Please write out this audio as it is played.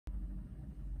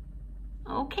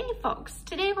Okay folks,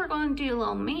 today we're going to do a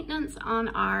little maintenance on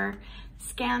our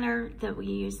scanner that we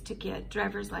use to get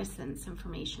driver's license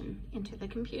information into the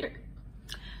computer.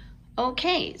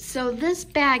 Okay, so this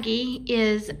baggie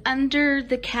is under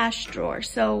the cash drawer,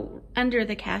 so under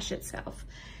the cash itself.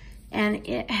 And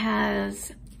it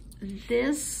has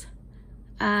this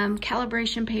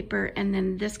calibration paper and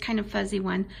then this kind of fuzzy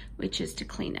one, which is to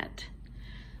clean it.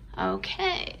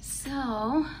 Okay,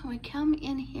 so we come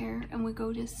in here and we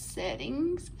go to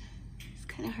settings. It's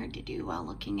kind of hard to do while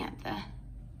looking at the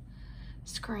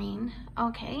screen.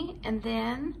 Okay, and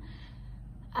then,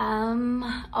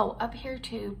 up here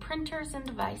to printers and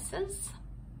devices.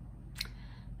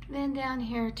 Then down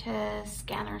here to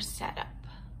scanner setup.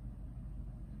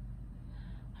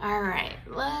 All right,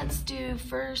 let's do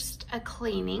first a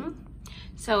cleaning.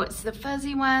 So it's the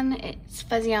fuzzy one, it's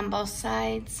fuzzy on both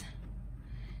sides.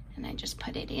 And I just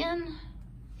put it in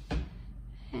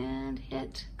and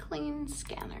hit clean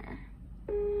scanner.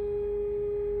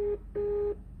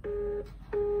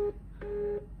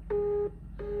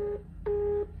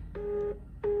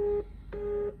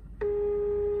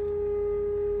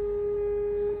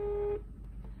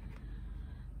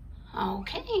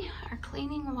 Okay, our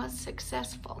cleaning was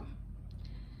successful.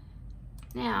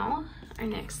 Now, our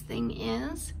next thing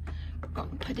is we're going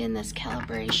to put in this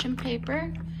calibration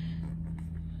paper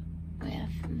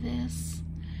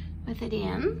with it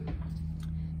in.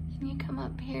 And you come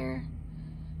up here,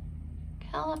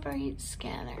 calibrate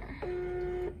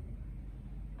scanner.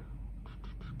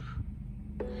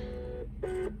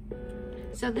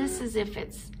 So this is if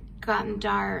it's gotten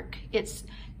dark, it's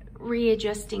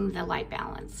readjusting the light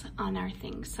balance on our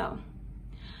thing. So,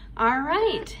 all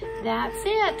right, that's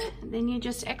it. Then you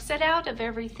just exit out of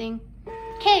everything.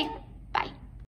 Okay.